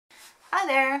Hi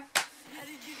there!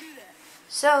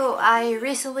 So I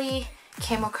recently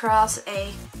came across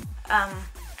a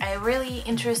really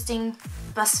interesting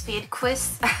Buzzfeed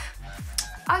quiz.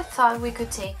 I thought we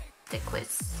could take the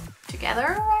quiz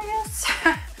together, I guess.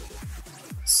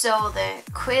 So the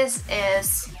quiz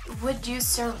is, would you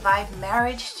survive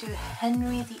marriage to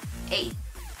Henry VIII?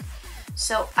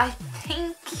 So I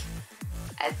think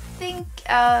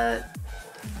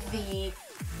the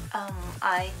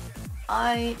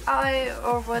I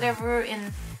or whatever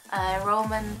in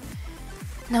Roman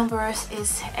numbers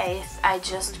is 8. I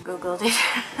just googled it.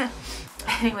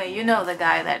 Anyway, you know the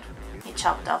guy that he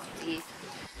chopped off the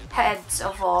heads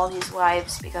of all his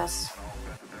wives because...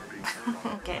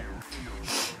 Okay.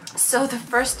 So the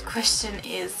first question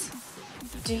is,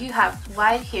 do you have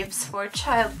wide hips for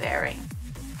childbearing?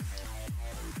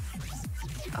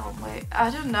 Oh my, I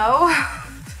don't know.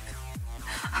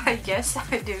 I guess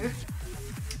I do.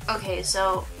 Okay,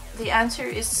 so the answer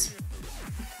is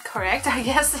correct, I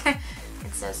guess. It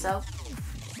says so.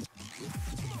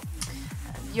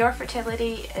 Your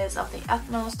fertility is of the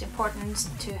utmost importance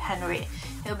to Henry.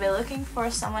 He'll be looking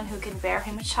for someone who can bear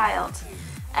him a child,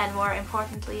 and more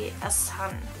importantly, a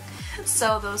son.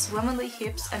 So those womanly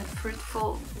hips and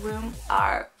fruitful womb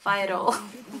are vital.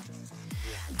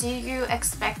 Do you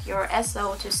expect your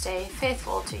SO to stay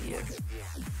faithful to you?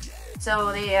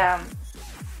 So the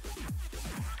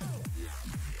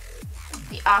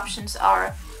options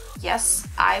are yes,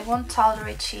 I won't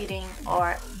tolerate cheating,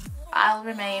 or I'll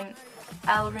remain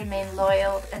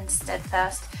loyal and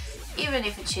steadfast even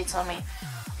if it cheats on me.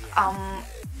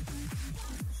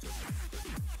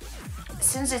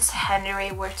 Since it's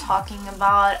Henry we're talking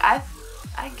about, I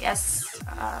guess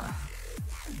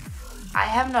I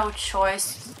have no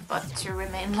choice but to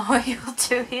remain loyal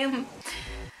to him,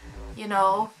 you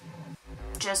know,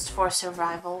 just for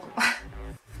survival.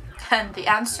 And the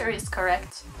answer is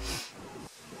correct.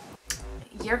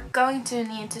 You're going to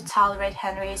need to tolerate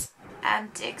Henry's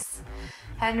antics.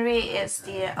 Henry is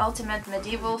the ultimate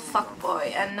medieval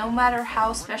fuckboy, and no matter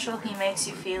how special he makes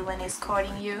you feel when he's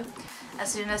courting you,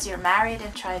 as soon as you're married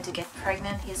and trying to get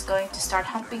pregnant, he's going to start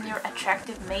humping your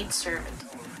attractive maidservant.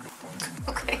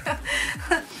 Okay.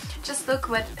 Just look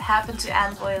what happened to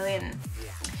Anne Boleyn.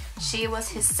 She was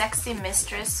his sexy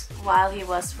mistress while he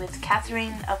was with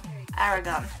Catherine of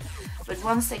Aragon. But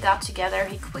once they got together,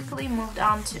 he quickly moved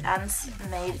on to Anne's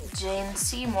maid Jane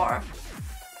Seymour.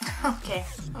 Okay,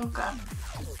 oh god.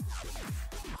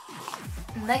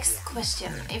 Next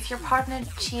question. If your partner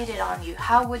cheated on you,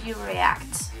 how would you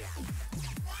react?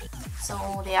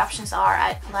 So the options are,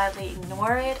 I'd politely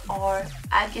ignore it, or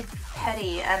I'd get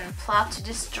petty and plot to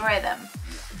destroy them.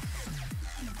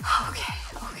 Okay.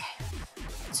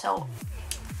 So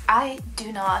I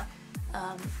do not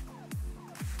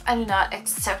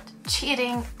accept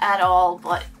cheating at all,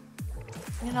 but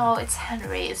you know, it's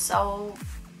Henry, so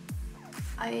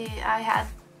I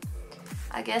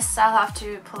guess I'll have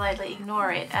to politely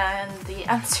ignore it, and the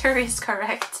answer is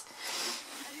correct.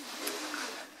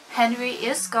 Henry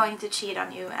is going to cheat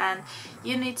on you, and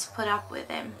you need to put up with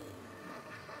him.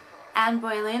 Anne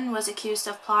Boleyn was accused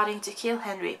of plotting to kill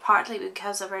Henry, partly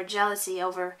because of her jealousy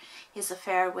over his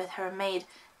affair with her maid,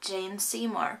 Jane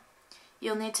Seymour.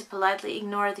 You'll need to politely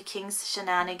ignore the king's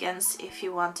shenanigans if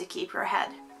you want to keep your head.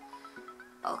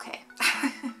 Okay.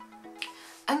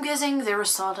 I'm guessing the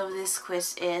result of this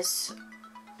quiz is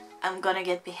I'm gonna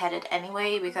get beheaded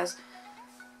anyway, because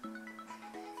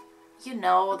you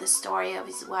know the story of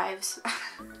his wives.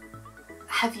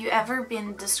 Have you ever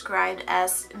been described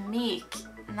as meek?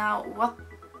 Now, what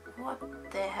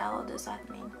the hell does that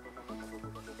mean?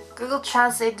 Google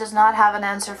Translate does not have an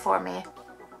answer for me.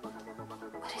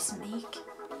 What is meek?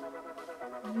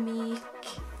 Meek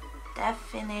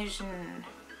definition.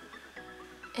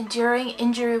 Enduring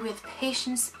injury with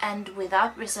patience and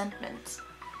without resentment.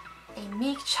 A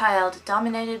meek child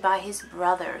dominated by his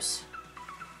brothers.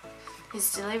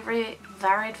 His delivery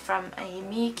varied from a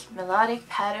meek melodic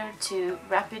patter to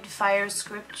rapid-fire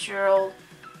scriptural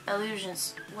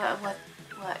allusions. What?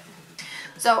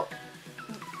 So,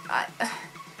 I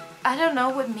don't know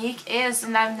what meek is,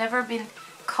 and I've never been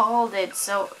called it,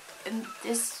 so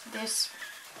this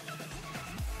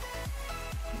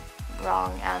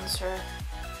wrong answer.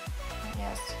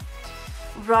 Yes.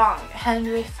 Wrong.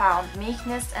 Henry found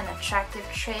meekness an attractive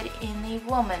trait in a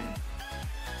woman.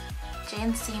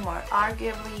 Jane Seymour,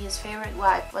 arguably his favorite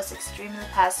wife, was extremely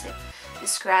passive,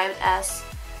 described as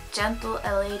gentle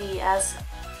a lady as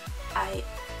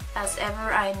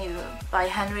ever I knew by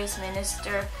Henry's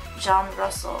minister John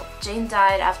Russell. Jane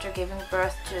died after giving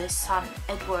birth to his son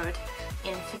Edward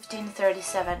in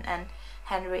 1537, and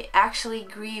Henry actually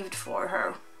grieved for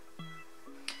her.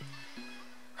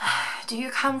 Do you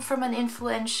come from an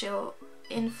influential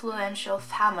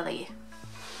family?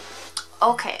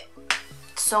 Okay,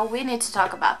 so we need to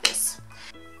talk about this.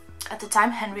 At the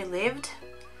time Henry lived,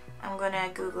 I'm gonna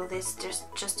Google this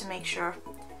just to make sure.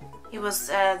 He was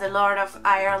the Lord of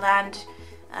Ireland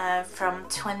from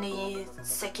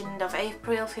 22nd of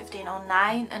April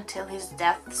 1509 until his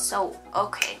death. So,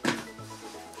 okay.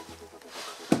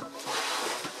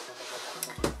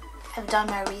 I've done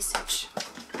my research.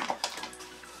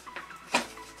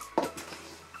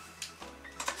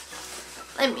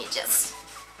 Let me just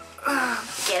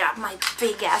get up my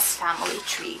big ass family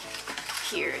tree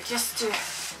here just to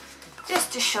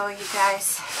show you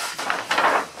guys.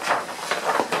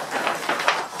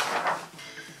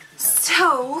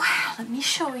 So let me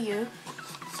show you.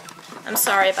 I'm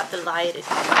sorry about the light,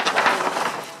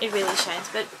 it really shines,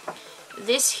 but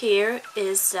this here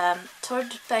is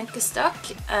Tord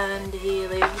Benkestok, and he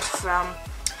lived from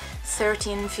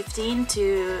 1315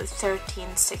 to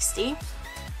 1360.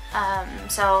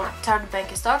 So Tord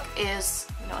Benkestok is,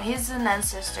 you know, he's an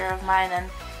ancestor of mine, and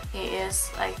he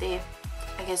is like the,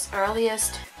 I guess,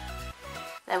 earliest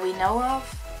that we know of.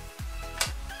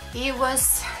 He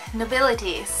was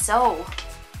nobility, so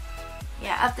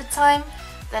yeah, at the time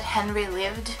that Henry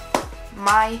lived,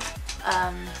 my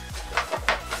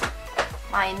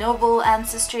my noble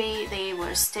ancestry, they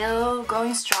were still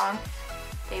going strong.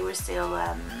 They were still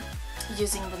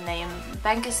using the name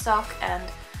Benkestok, and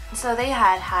so they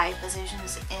had high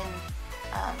positions in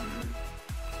the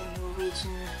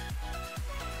Norwegian,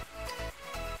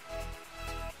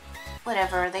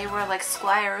 whatever. They were like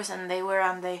squires, and they were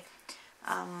on the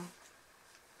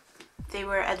they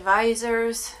were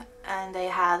advisors, and they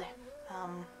had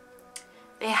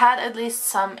at least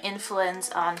some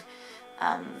influence on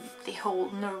the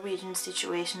whole Norwegian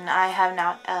situation. I have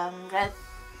not read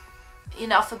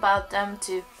enough about them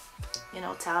to, you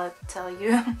know, tell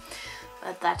you,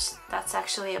 but that's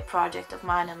actually a project of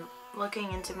mine. I'm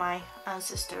looking into my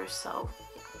ancestors,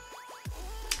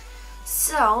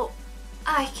 so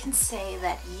I can say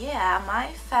that, yeah,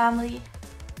 my family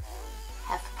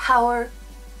have power.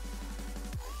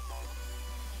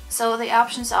 So the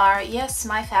options are, yes,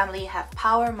 my family have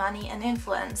power, money and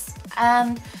influence,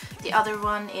 and the other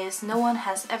one is, no one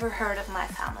has ever heard of my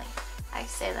family. I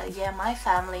say that, yeah, my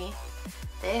family,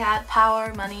 they had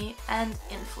power, money and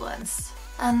influence,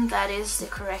 and that is the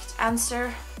correct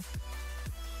answer.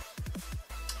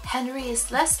 Henry is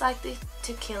less likely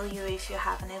to kill you if you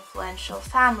have an influential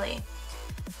family.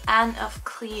 Anne of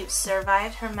Cleves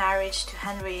survived her marriage to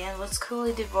Henry and was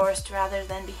coolly divorced rather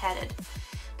than beheaded.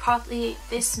 Partly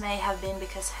this may have been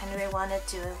because Henry wanted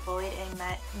to avoid a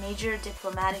major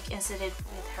diplomatic incident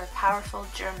with her powerful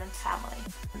German family.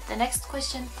 The next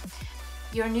question.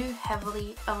 Your new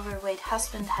heavily overweight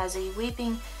husband has a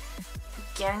weeping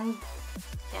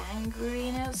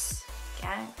gangrenous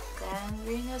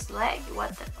leg?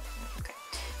 What the? Okay.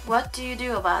 What do you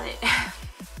do about it?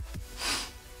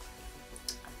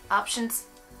 Options.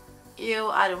 Ew,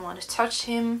 I don't want to touch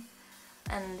him.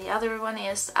 And the other one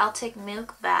is, I'll take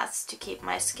milk baths to keep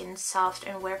my skin soft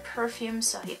and wear perfume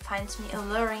so he finds me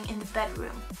alluring in the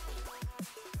bedroom.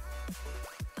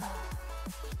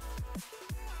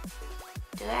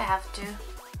 Do I have to?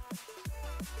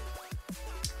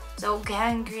 So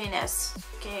gangrenous.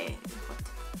 Okay,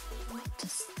 what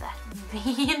does that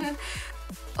mean?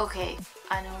 Okay,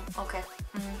 I know. Okay.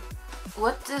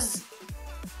 What does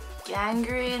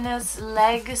gangrenous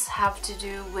legs have to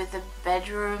do with the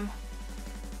bedroom?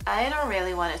 I don't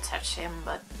really want to touch him,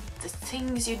 but the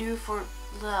things you do for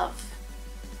love.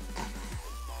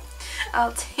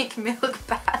 I'll take milk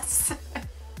baths.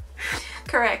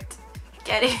 Correct.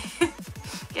 Get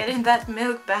in that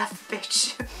milk bath,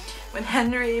 bitch. When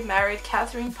Henry married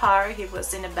Catherine Parr, he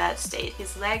was in a bad state.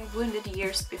 His leg, wounded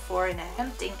years before in a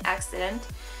hunting accident,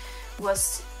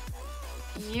 was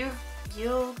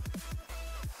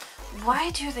why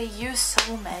do they use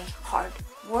so many hard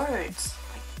words?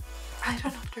 I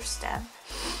don't understand.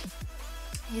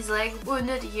 His leg,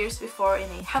 wounded years before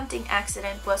in a hunting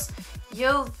accident, was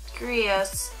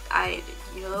ulcerous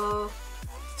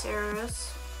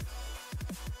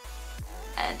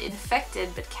and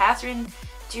infected, but Catherine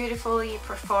dutifully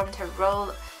performed her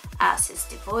role as his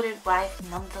devoted wife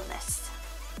nonetheless.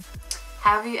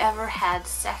 Have you ever had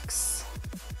sex?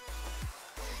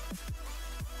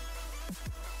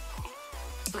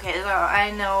 Okay, so I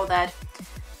know that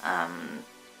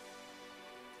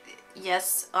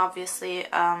yes, obviously,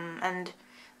 and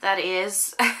that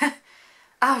is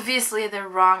obviously the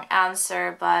wrong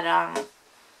answer, but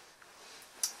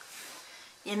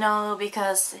you know,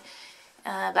 because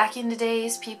back in the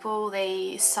days, people,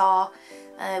 they saw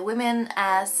women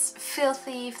as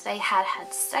filthy if they had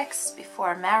had sex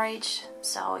before marriage.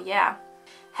 So yeah,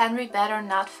 Henry better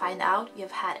not find out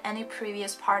you've had any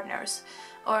previous partners,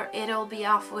 or it'll be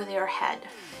off with your head.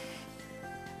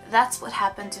 That's what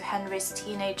happened to Henry's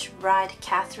teenage bride,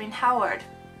 Catherine Howard.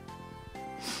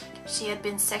 She had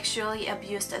been sexually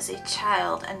abused as a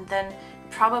child and then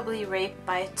probably raped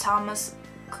by Thomas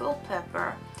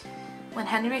Culpeper. When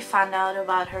Henry found out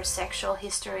about her sexual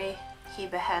history, he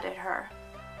beheaded her.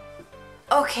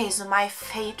 Okay, so my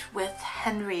fate with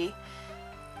Henry.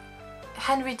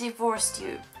 Henry divorced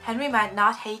you. Henry might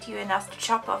not hate you enough to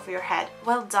chop off your head.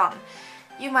 Well done.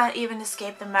 You might even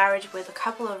escape the marriage with a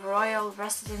couple of royal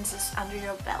residences under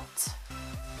your belt.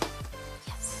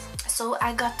 Yes. So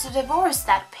I got to divorce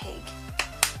that pig.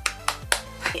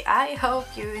 I hope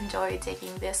you enjoyed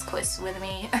taking this quiz with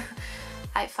me.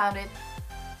 I found it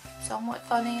somewhat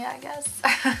funny, I guess.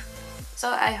 So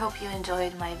I hope you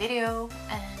enjoyed my video,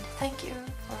 and thank you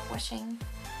for watching.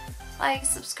 Like,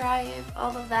 subscribe,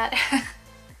 all of that.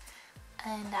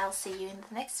 And I'll see you in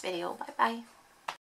the next video. Bye bye.